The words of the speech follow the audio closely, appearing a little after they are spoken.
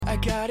I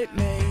got it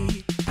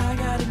made. I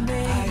got it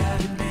made. I got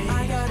it made.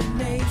 I got it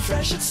made.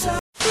 Fresh and so.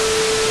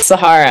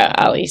 Sahara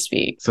Ali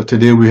speaks. So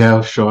today we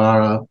have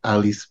Shahara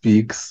Ali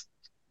Speaks.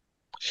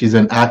 She's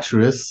an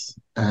actress,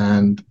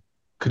 and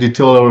could you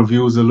tell our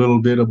viewers a little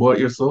bit about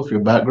yourself,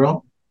 your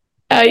background?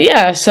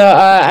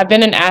 I've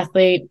been an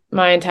athlete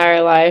my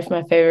entire life.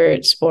 My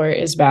favorite sport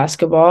is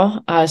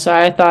basketball. So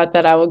I thought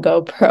that I would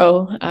go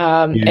pro,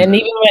 and Yeah,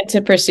 even went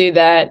to pursue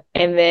that.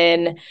 And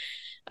then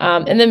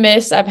in the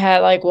midst, I've had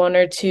like one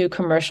or two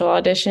commercial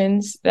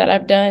auditions that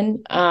I've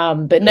done,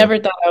 but yeah, never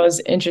thought I was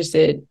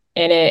interested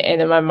in it.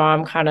 And then my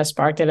mom kind of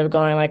sparked it of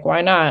going like,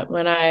 why not?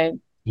 When I kind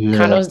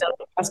of yeah. was done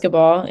with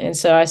basketball. And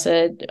so I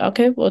said,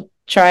 okay, we'll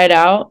try it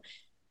out.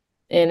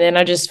 And then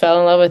I just fell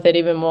in love with it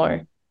even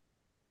more.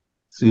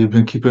 So you've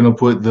been keeping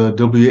up with the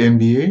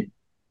WNBA?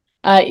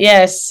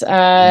 Yes,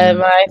 Yeah.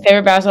 my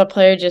favorite basketball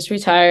player just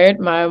retired,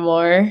 Maya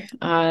Moore.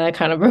 That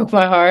kind of broke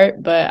my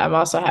heart, but I'm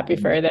also happy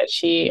for her that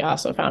she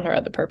also found her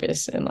other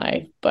purpose in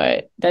life.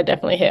 But that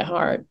definitely hit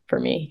hard for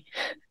me.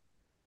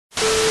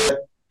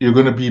 You're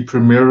going to be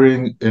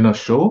premiering in a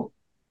show?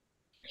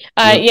 What?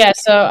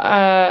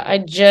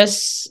 I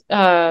just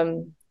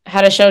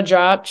had a show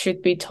drop,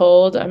 Truth Be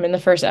Told. I'm in the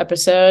first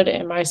episode,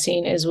 and my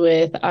scene is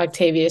with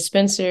Octavia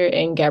Spencer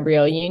and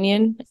Gabrielle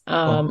Union.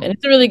 Oh, And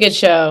it's a really good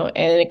show,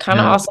 and it kind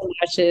of yeah, also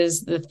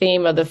matches the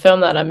theme of the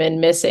film that I'm in,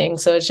 Missing.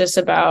 So it's just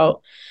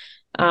about,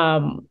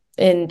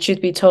 in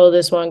Truth Be Told,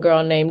 this one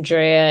girl named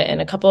Drea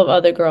and a couple of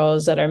other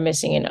girls that are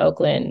missing in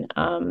Oakland,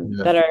 yeah.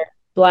 that are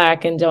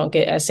Black and don't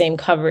get a same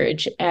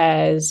coverage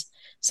as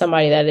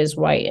somebody that is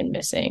white and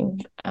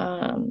missing.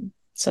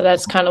 So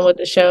that's kind of what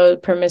the show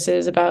premise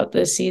is about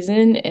this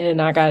season,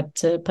 and I got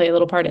to play a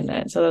little part in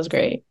that. So that was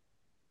great.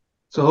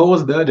 So how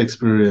was that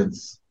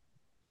experience?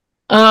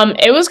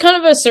 It was kind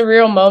of a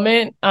surreal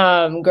moment.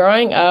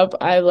 Growing up,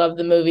 I loved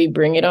the movie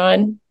Bring It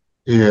On.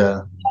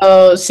 Yeah,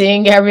 Oh,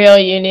 seeing Gabrielle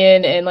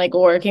Union and like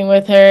working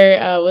with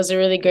her was a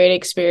really great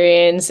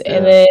experience.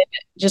 And yeah, then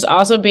just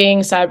also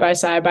being side by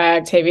side by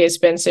Octavia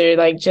Spencer,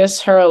 like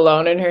just her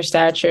alone and her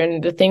stature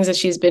and the things that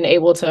she's been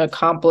able to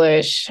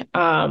accomplish.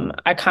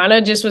 I kind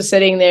of just was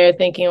sitting there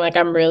thinking like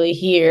I'm really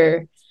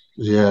here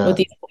with yeah,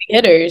 these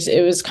hitters.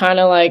 It was kind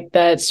of like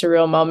that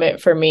surreal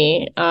moment for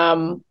me.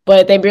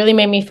 But they really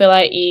made me feel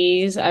at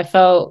ease. I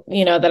felt,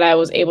 that I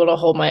was able to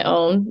hold my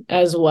own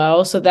as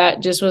well. So that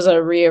just was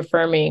a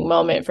reaffirming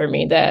moment for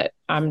me that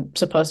I'm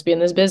supposed to be in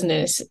this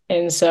business.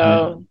 And yeah.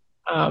 so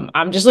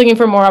I'm just looking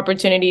for more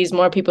opportunities,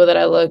 more people that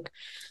I look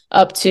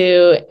up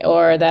to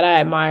or that I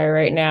admire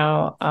right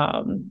now.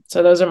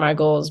 So those are my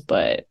goals.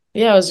 But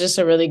yeah, it was just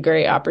a really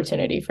great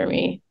opportunity for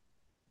me.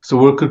 So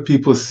where could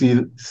people see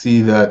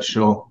that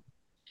show?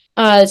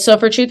 So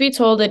for Truth Be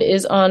Told, it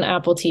is on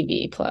Apple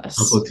TV Apple Plus.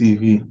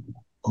 TV.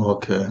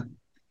 Okay.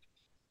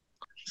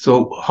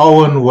 So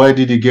how and why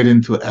did you get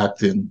into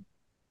acting?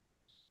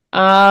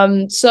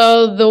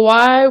 So the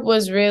why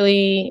was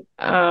really,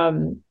 I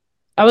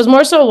was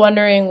more so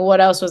wondering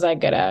what else was I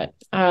good at.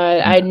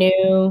 I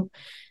knew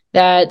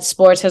that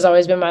sports has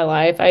always been my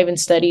life. I even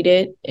studied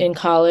it in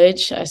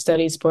college. I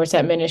studied sports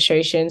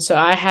administration. So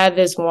I had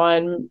this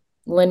one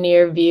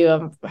linear view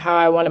of how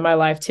I wanted my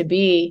life to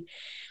be.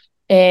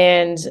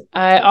 And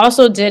I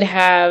also did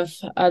have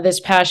this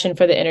passion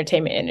for the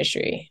entertainment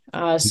industry.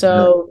 Yeah,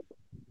 So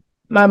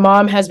my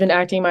mom has been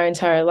acting my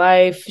entire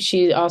life.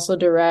 She also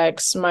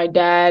directs. My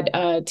dad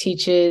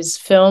teaches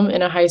film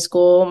in a high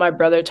school. My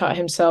brother taught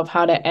himself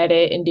how to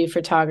edit and do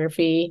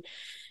photography.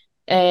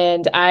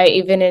 And I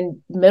even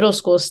in middle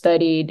school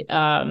studied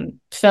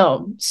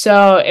film.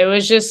 So it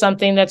was just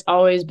something that's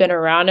always been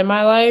around in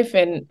my life.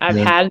 And I've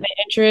yeah, had the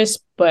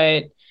interest,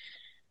 but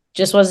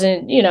just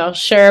wasn't,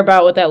 sure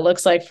about what that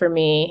looks like for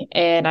me.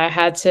 And I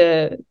had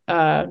to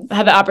have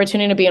the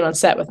opportunity to be on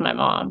set with my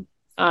mom.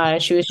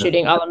 She was yeah.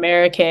 shooting All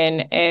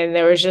American, and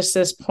there was just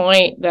this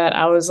point that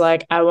I was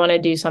like, I want to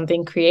do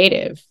something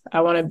creative.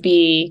 I want to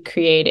be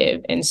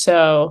creative. And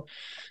so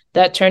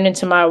that turned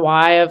into my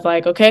why of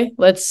like, okay,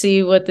 let's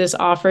see what this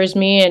offers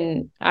me.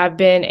 And I've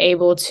been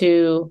able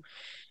to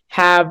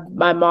have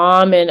my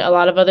mom and a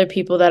lot of other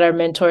people that are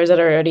mentors that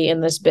are already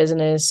in this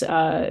business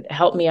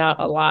help me out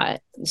a lot.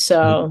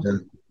 So Yeah.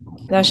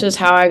 that's just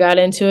how I got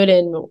into it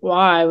and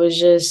why I was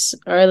just,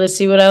 all right, let's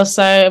see what else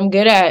I am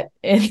good at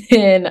and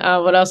then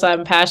what else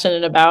I'm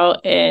passionate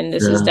about. And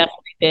this has Yeah.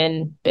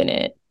 definitely been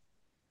it.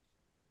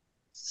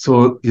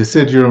 So you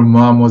said your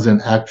mom was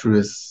an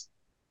actress.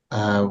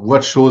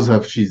 What shows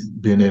have she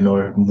been in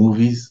or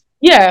movies?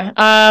 Yeah,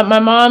 my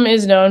mom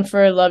is known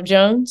for Love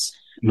Jones.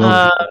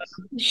 Love Um,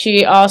 Jones.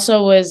 she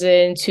also was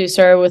in To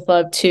Sir with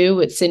Love 2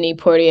 with Sidney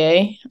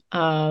Poitier.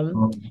 Um,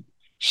 Um,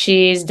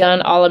 she's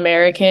done All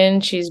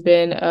American. She's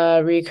been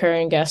a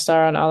recurring guest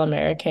star on All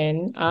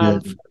American yeah,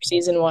 for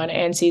season 1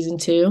 and season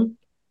 2.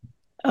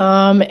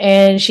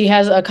 And she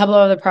has a couple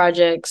of other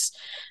projects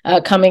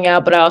coming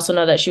out, but I also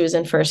know that she was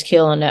in First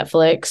Kill on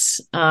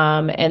Netflix.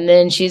 And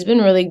then she's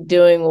been really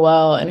doing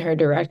well in her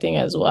directing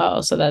as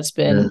well. So that's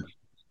yeah. been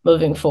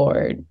moving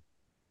forward.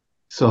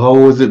 So how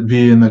was it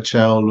being a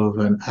child of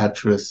an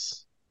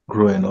actress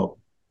growing up?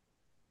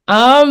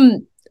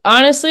 Um,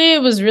 honestly,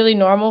 it was really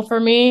normal for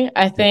me.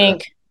 I Yeah,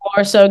 think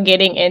more so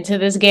getting into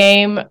this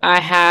game, I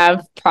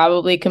have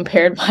probably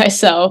compared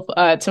myself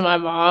to my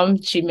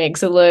mom. She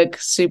makes it look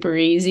super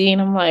easy,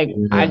 and I'm like,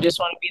 I yeah, just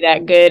want to be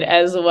that good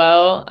as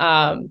well.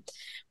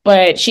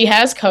 But she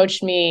has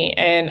coached me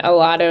in a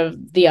lot of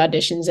the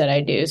auditions that I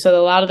do. So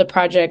a lot of the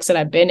projects that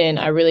I've been in,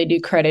 I really do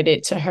credit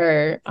it to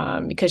her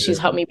because she's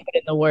yeah, helped me put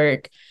in the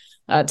work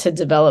to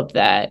develop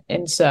that.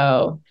 And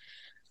so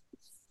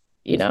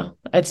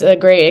it's a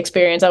great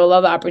experience. I would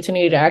love the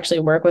opportunity to actually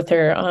work with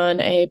her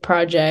on a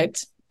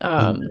project.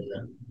 yeah.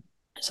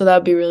 So that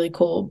would be really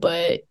cool.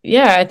 But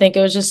yeah, I think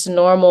it was just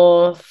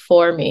normal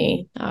for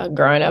me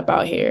growing up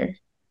out here.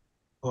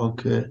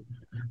 Okay.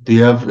 Do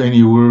you have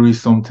any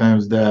worries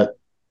sometimes that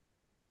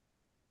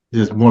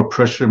there's more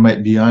pressure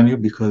might be on you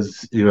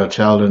because you're a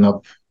child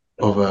enough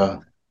of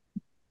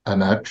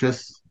an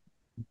actress?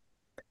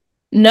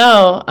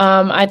 No,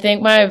 I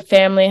think my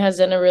family has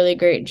done a really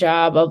great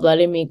job of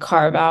letting me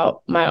carve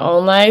out my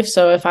own life.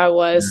 So if I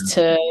was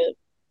Yeah, to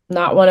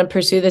not want to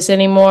pursue this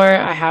anymore,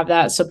 I have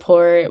that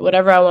support.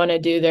 Whatever I want to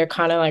do, they're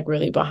kind of like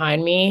really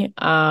behind me.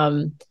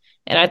 And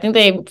I think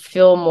they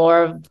feel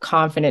more of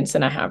confidence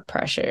than I have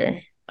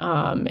pressure.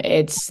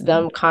 It's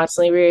them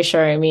constantly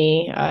reassuring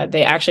me.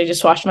 They actually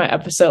just watched my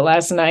episode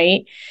last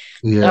night.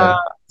 Uh, yeah,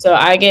 so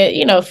I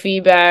get,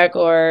 feedback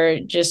or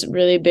just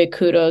really big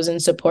kudos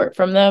and support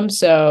from them.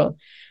 So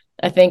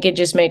I think it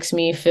just makes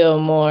me feel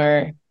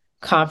more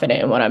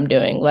confident in what I'm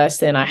doing, less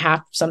than I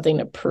have something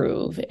to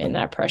prove and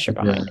that pressure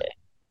yeah. behind it.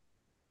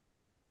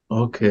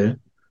 Okay.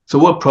 So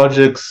what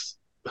projects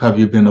have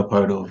you been a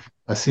part of?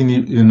 I've seen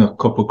you in a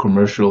couple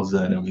commercials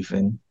and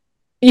everything.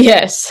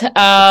 Yes.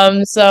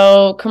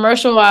 So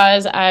commercial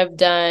wise, I've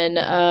done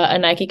a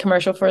Nike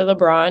commercial for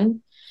LeBron,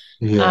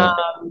 Yeah.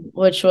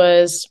 which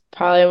was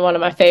probably one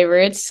of my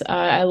favorites.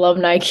 I love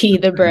Nike,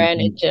 the brand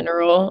in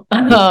general.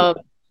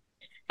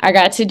 I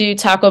got to do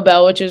Taco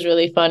Bell, which was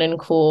really fun and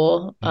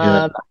cool.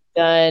 Yeah. I've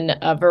done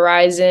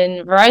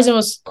Verizon. Verizon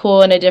was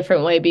cool in a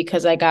different way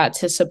because I got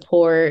to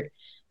support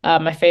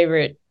my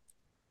favorite,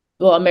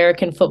 well,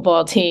 American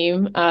football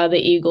team, the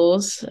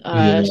Eagles.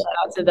 Yeah. Shout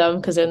out to them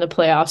because they're in the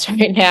playoffs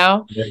right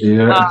now.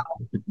 Yeah.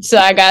 So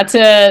I got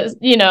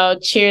to,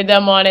 cheer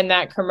them on in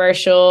that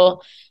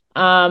commercial.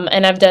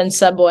 And I've done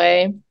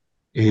Subway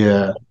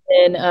Yeah.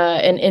 in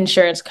an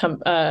insurance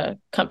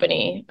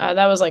company.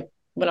 That was like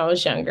when I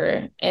was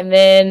younger. And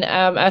then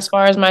as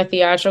far as my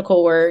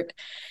theatrical work,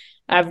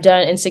 I've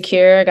done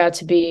Insecure. I got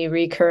to be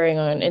recurring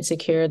on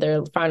Insecure,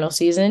 their final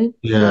season.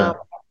 Yeah. I've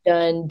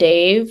done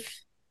Dave.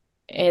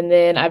 And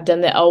then I've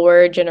done the L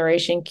Word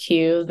Generation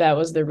Q. That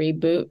was the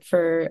reboot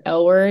for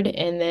L Word.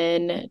 And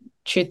then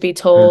Truth Be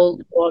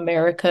Told, Little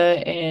America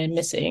and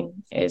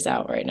Missing is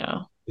out right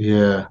now.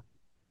 Yeah.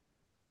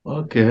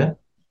 Okay.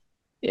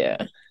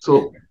 Yeah.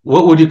 So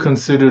what would you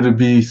consider to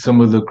be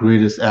some of the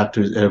greatest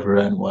actors ever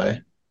and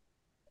why?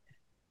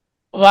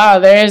 Wow,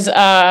 there's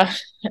a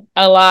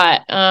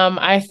lot.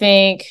 I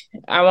think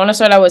I want to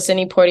start out with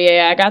Sidney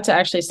Poitier. I got to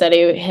actually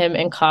study him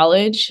in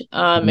college,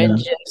 and Yeah.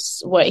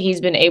 just what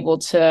he's been able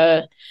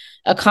to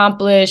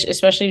accomplish,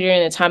 especially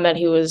during the time that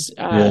he was,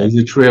 Yeah. He's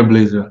a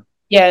trailblazer.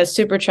 yeah,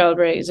 super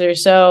trailblazer.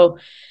 So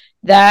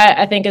that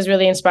I think is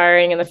really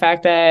inspiring, and the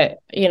fact that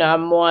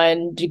I'm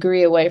one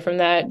degree away from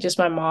that, just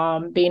my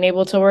mom being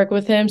able to work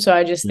with him. So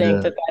I just think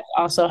Yeah. that that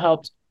also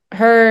helped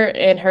her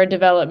in her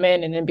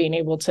development, and then being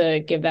able to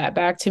give that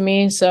back to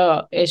me.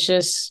 So it's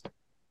just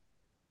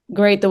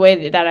great the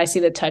way that I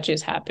see the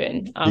touches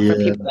happen from Yeah.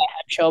 people that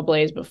have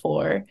trailblazed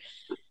before.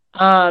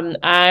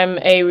 I'm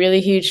a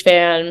really huge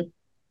fan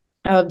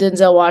of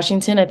Denzel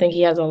Washington. I think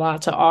he has a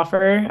lot to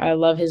offer. I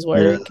love his Yeah.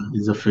 work.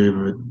 He's a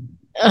favorite.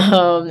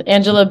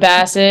 Angela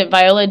Bassett,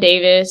 Viola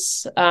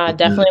Davis, Yeah.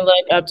 definitely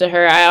look up to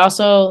her. I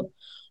also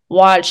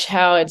watch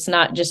how it's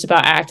not just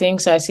about acting,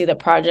 so I see the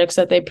projects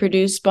that they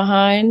produce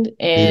behind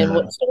and Yeah.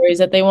 what stories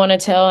that they want to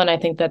tell, and I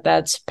think that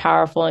that's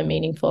powerful and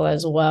meaningful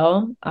as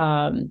well.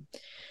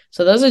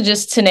 So those are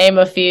just to name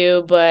a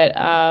few, but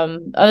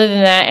other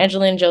than that,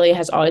 Angelina Jolie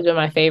has always been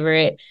my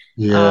favorite. Um,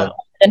 Yeah.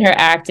 in her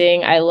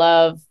acting, I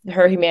love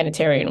her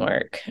humanitarian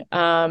work,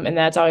 and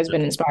that's always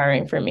been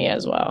inspiring for me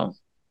as well.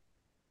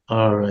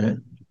 All right.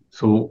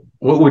 So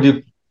what would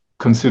you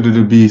consider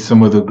to be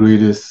some of the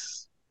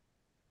greatest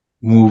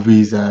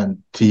movies and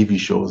TV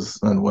shows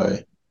and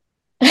why?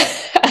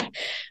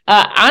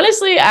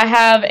 Honestly, I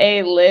have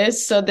a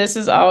list, so this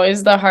is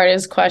always the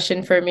hardest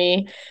question for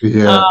me. Um,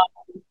 Yeah.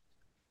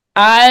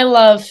 I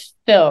love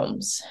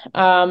films.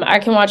 I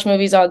can watch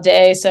movies all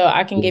day, so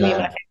I can give you my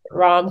Yeah. favorite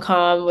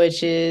rom-com,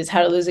 which is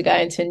How to Lose a Guy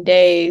in 10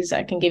 Days.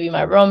 I can give you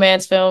my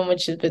romance film,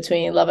 which is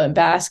between Love and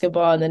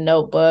Basketball and The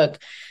Notebook.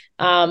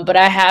 But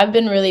I have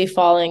been really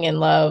falling in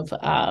love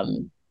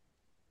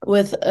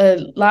with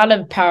a lot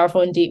of powerful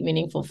and deep,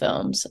 meaningful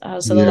films.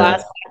 So The Yeah.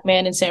 Last Black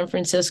Man in San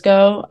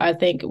Francisco, I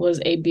think was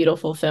a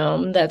beautiful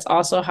film. That's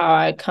also how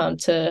I come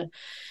to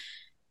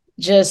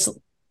just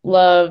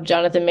love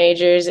Jonathan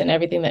Majors and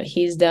everything that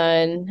he's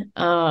done.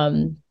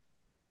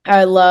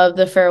 I love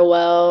The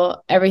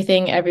Farewell.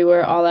 Everything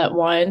Everywhere All at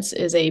Once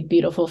is a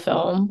beautiful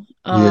film.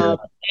 Yeah,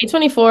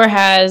 A24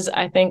 has,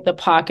 I think, the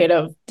pocket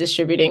of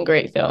distributing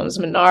great films.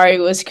 Minari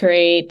was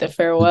great. The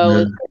Farewell yeah,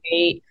 was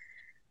great.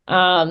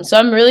 So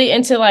I'm really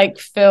into like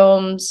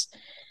films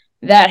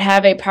that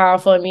have a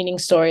powerful and meaning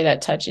story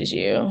that touches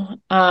you.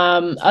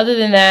 Other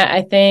than that,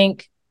 I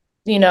think,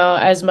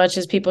 as much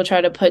as people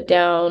try to put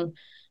down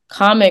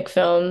comic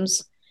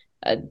films,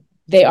 uh,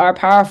 they are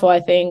powerful. I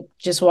think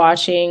just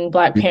watching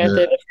Black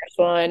Panther, yeah, the first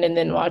one, and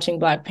then watching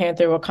Black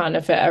Panther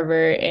Wakanda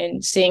Forever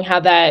and seeing how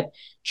that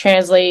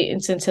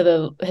translates into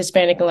the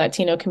Hispanic and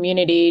Latino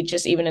community,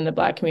 just even in the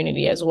Black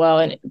community as well,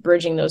 and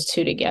bridging those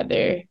two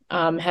together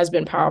has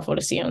been powerful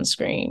to see on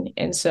screen.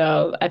 And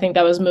so I think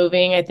that was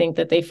moving. I think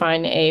that they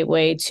find a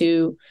way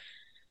to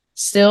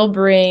still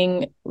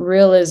bring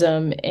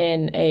realism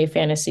in a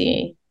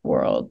fantasy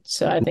world.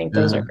 So I think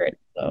those are yeah. great.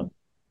 So.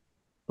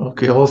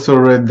 Okay, also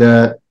read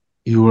that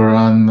you were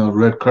on the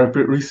red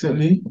carpet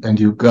recently and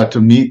you got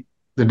to meet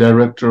the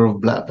director of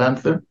Black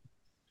Panther.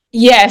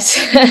 Yes,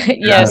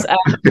 Yeah. yes.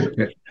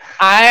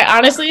 I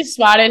honestly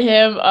spotted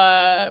him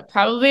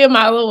probably a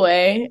mile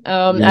away.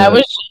 I Yeah,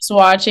 was just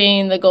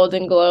watching the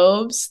Golden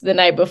Globes the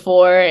night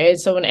before, and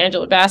so when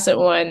Angela Bassett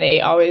won,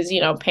 they always,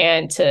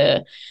 pan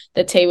to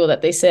the table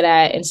that they sit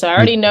at. And so I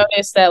already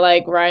noticed that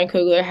like Ryan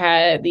Coogler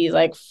had these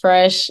like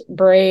fresh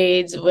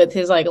braids with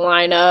his like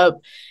lineup.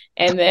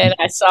 And then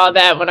I saw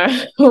that when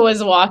I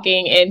was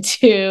walking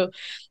into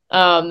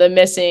the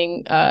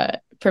missing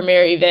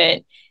premiere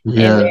event.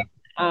 And yeah,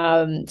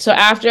 so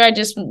after I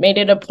just made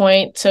it a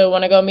point to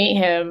want to go meet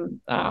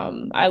him.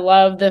 I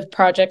love the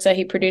projects that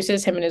he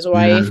produces, him and his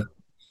yeah, wife,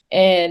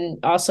 and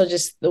also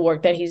just the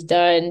work that he's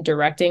done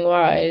directing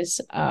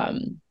wise.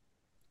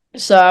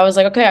 So I was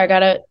like, okay, I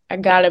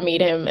gotta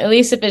meet him, at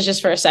least if it's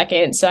just for a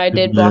second. So I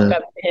did walk yeah,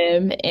 up to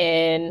him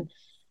and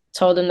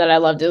told him that I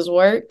loved his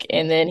work.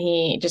 And then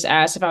he just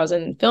asked if I was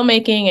in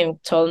filmmaking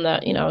and told him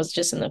that, I was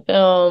just in the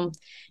film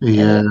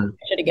and then yeah.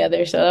 we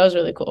together. So that was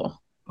really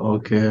cool.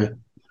 Okay.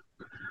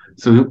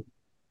 So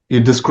you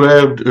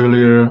described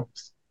earlier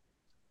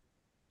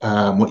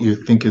what you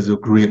think is a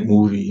great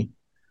movie.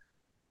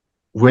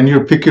 When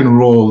you're picking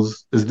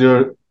roles, is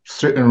there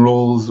certain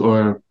roles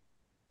or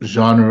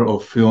genre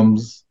of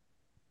films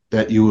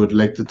that you would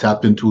like to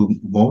tap into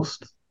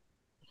most?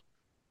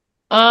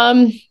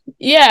 Um,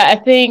 yeah, I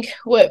think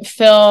with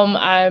film,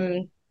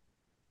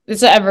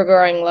 it's an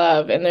ever-growing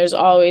love, and there's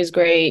always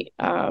great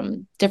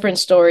different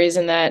stories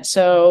in that.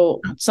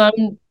 So some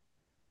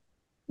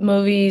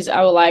movies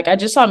I would like. I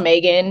just saw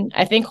Megan.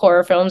 I think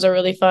horror films are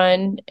really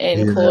fun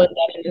and cool Yeah. and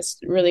done in this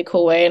really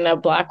cool way. And a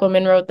Black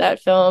woman wrote that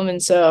film,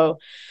 and so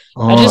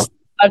I Oh, just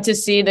love to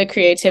see the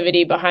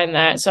creativity behind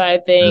that. So I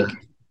yeah, think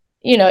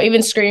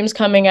even Scream's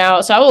coming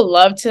out. So I would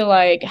love to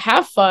like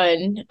have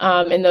fun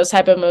in those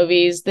type of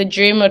movies. The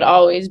dream would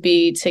always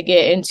be to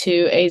get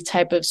into a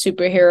type of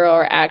superhero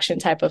or action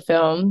type of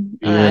film.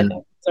 I yeah,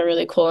 think it's a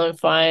really cool and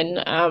fun.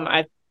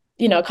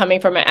 Coming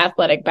from an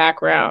athletic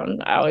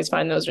background, I always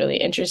find those really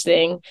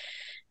interesting.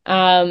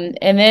 And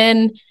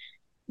then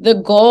the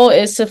goal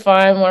is to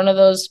find one of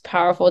those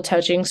powerful,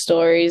 touching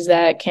stories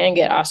that can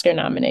get Oscar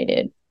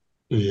nominated.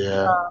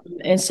 yeah,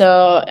 And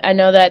so I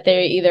know that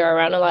they're either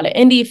around a lot of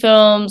indie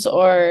films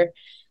or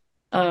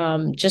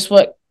just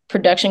what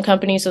production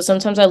companies. So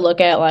sometimes I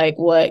look at like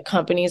what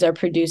companies are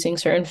producing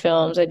certain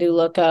films. I do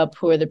look up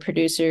who are the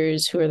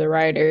producers, who are the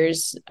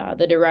writers,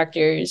 the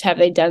directors. Have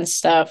they done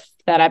stuff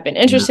that I've been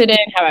yeah, interested in?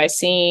 Have I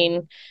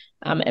seen?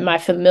 Am I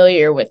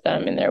familiar with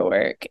them and their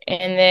work?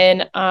 And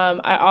then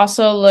I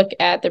also look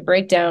at the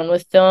breakdown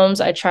with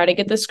films. I try to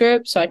get the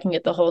script so I can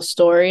get the whole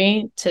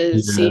story to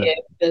see yeah,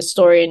 if the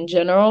story in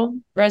general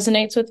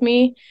resonates with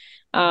me.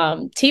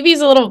 TV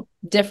is a little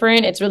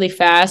different. It's really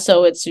fast.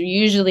 So it's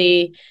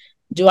usually,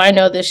 do I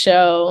know the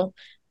show?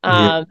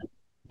 yeah, Um,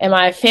 am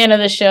I a fan of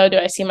the show? Do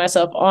I see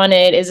myself on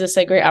it? Is this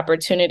a great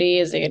opportunity?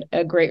 Is it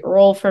a great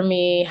role for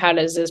me? How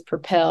does this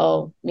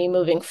propel me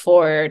moving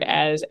forward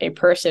as a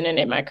person and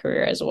in my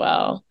career as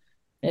well?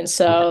 And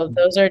so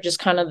those are just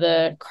kind of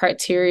the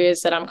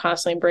criterias that I'm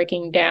constantly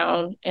breaking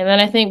down. And then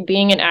I think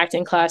being in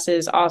acting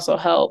classes also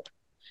help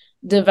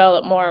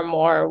develop more and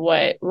more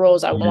what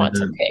roles I want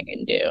to yeah. pick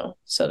and do.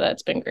 So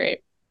that's been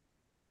great.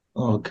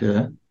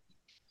 Okay.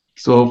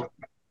 So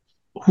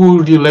who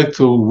would you like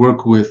to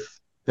work with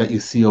that you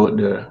see out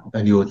there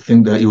and you would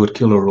think that you would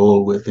kill a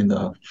role with in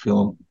the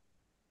film?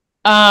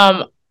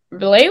 Um,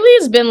 Lately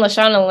it's been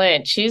Lashana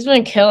Lynch. She's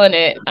been killing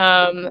it.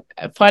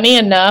 Funny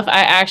enough,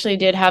 I actually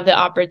did have the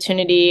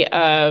opportunity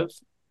of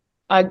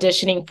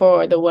auditioning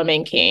for The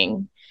Woman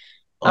King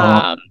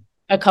Oh, um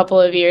a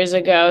couple of years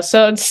ago.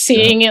 So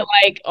yeah, seeing it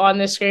like on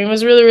the screen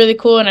was really, really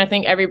cool. And I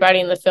think everybody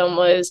in the film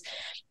was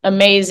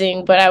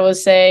amazing. But I would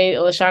say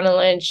Lashana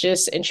Lynch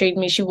just intrigued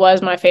me. She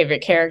was my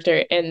favorite character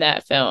in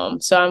that film.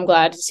 So I'm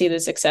glad to see the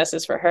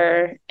successes for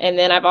her. And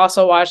then I've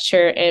also watched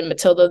her in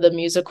Matilda the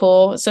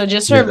musical. So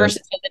just her yeah,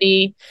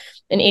 versatility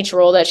in each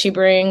role that she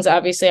brings.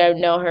 Obviously, I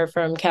know her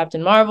from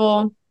Captain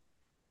Marvel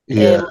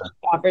yeah, and what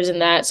she offers in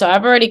that. So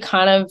I've already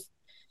kind of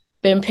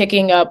been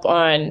picking up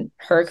on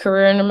her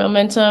career and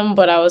momentum,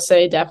 but I would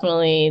say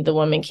definitely The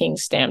Woman King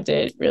stamped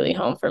it really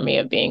home for me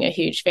of being a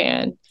huge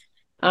fan.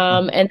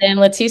 And then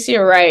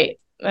Leticia Wright,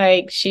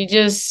 like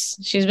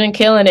she's been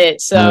killing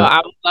it. So Yeah. I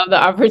would love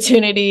the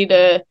opportunity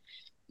to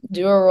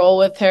do a role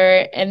with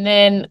her. And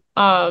then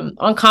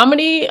on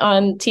comedy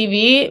on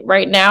TV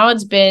right now,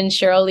 it's been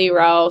Cheryl Lee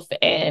Ralph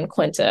and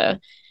Quinta.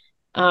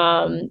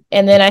 And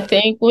then I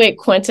think with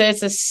Quinta,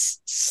 it's a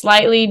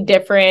slightly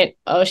different.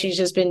 Oh, she's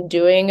just been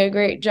doing a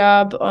great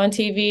job on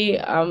TV.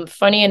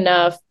 Funny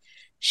enough,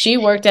 she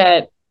worked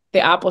at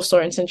the Apple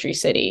Store in Century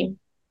City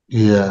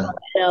Yeah.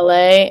 in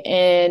LA,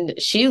 and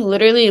she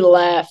literally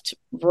left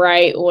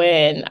right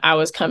when I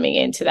was coming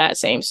into that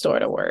same store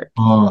to work.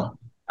 Oh,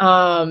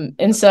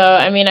 And so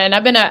I mean, and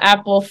I've been at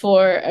Apple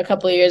for a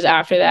couple of years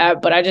after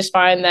that, but I just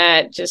find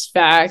that just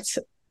fact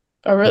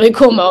a really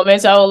cool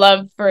moment. So I would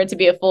love for it to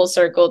be a full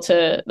circle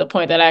to the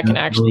point that I can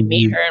actually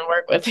meet her and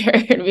work with her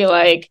and be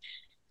like,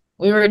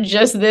 we were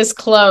just this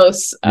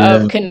close yeah.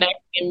 of connecting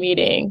and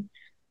meeting.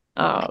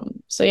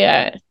 So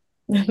yeah,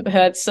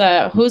 that's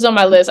who's on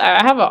my list.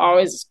 I have an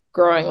always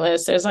growing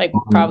list. There's like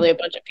probably a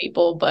bunch of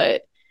people,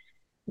 but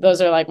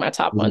those are like my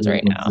top ones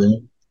right now.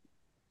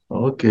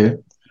 Okay.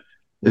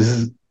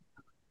 Is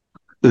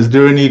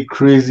there any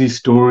crazy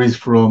stories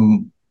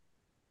from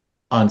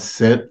on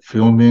set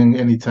filming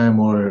anytime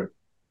or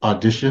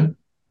audition?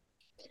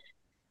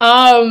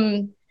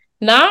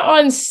 Not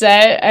on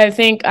set. I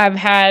think I've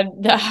had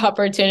the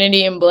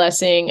opportunity and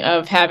blessing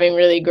of having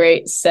really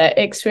great set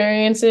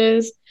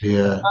experiences.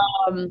 Yeah.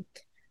 Um,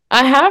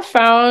 I have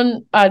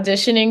found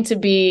auditioning to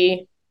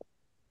be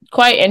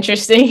quite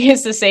interesting,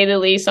 is to say the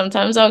least.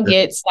 Sometimes I'll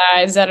get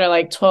slides that are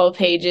like 12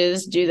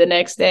 pages due the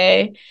next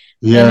day, and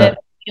Yeah. then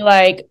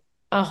like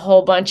a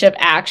whole bunch of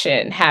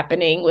action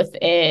happening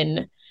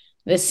within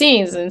the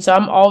scenes. And so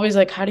I'm always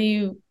like,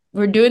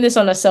 we're doing this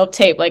on a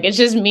self-tape. Like it's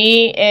just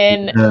me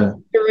and Yeah.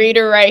 the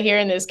reader right here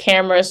in this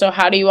camera. So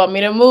how do you want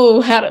me to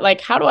move? How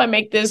do I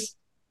make this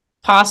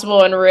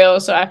possible and real?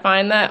 So I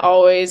find that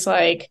always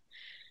like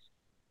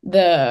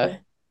the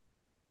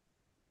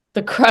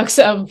crux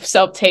of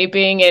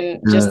self-taping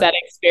and just Yeah. that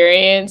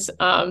experience.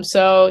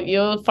 So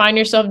you'll find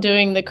yourself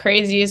doing the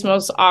craziest,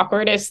 most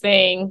awkwardest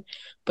thing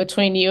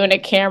between you and a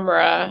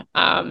camera.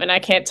 And I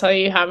can't tell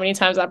you how many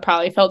times I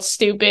probably felt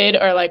stupid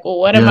or like, well,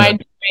 what am Yeah. I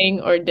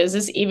doing? Or does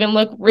this even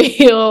look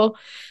real?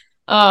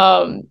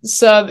 I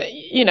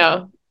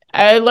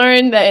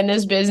learned that in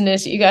this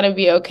business, you got to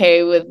be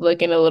okay with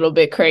looking a little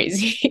bit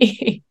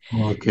crazy.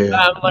 Okay.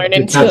 I'm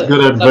learning That's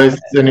good advice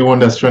to anyone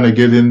that's trying to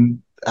get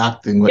in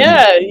acting.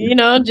 Yeah,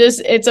 just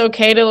it's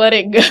okay to let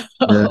it go.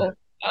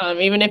 Yeah.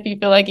 Even if you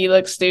feel like you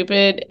look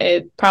stupid,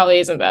 it probably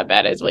isn't that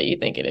bad as what you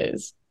think it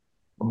is.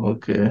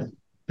 Okay.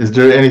 Is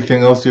there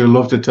anything else you'd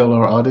love to tell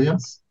our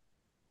audience?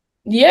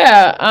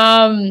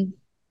 Yeah.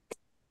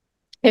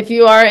 If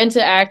you are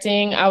into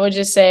acting, I would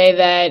just say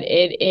that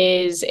it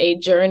is a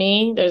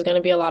journey. There's going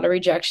to be a lot of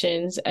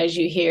rejections, as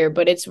you hear,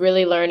 but it's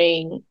really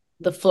learning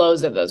the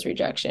flows of those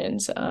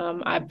rejections.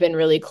 I've been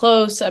really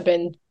close. I've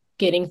been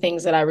getting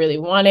things that I really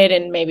wanted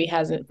and maybe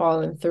hasn't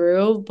fallen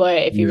through.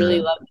 But if you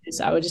really love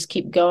this, I would just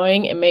keep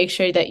going and make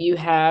sure that you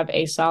have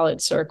a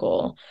solid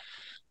circle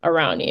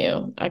around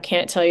you. I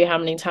can't tell you how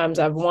many times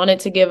I've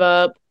wanted to give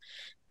up,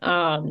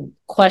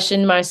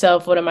 questioned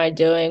myself, what am I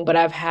doing? But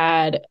I've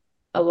had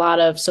a lot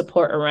of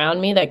support around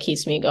me that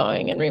keeps me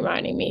going and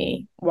reminding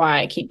me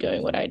why I keep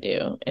doing what I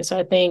do. And so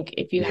I think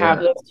if you have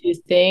those two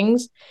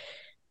things,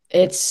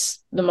 it's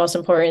the most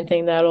important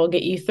thing that'll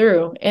get you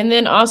through. And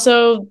then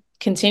also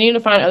continue to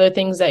find other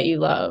things that you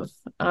love.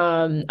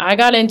 I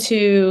got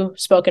into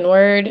spoken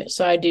word,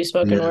 so I do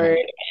spoken word,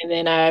 and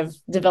then I've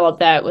developed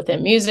that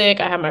within music.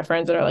 I have my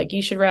friends that are like,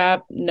 you should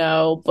rap.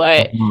 No,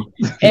 but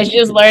it's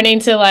just learning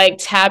to like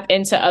tap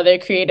into other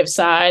creative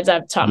sides.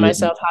 I've taught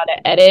myself how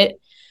to edit,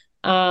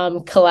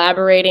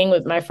 collaborating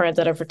with my friends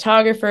that are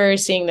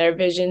photographers, seeing their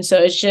vision. So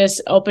it's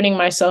just opening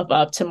myself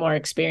up to more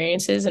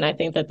experiences. And I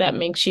think that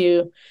makes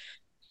you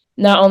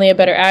not only a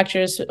better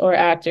actress or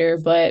actor,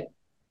 but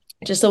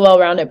just a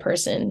well-rounded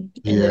person.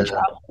 And then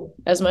travel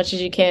as much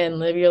as you can,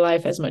 live your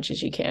life as much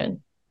as you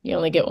can. You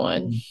only get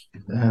one.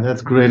 Yeah,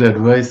 that's great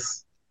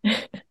advice.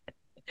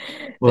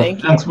 Well,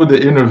 thanks you. for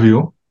the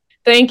interview.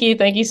 Thank you.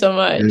 Thank you so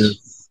much.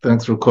 Yes,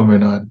 thanks for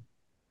coming on.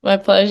 My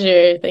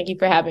pleasure. Thank you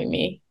for having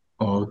me.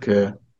 Okay.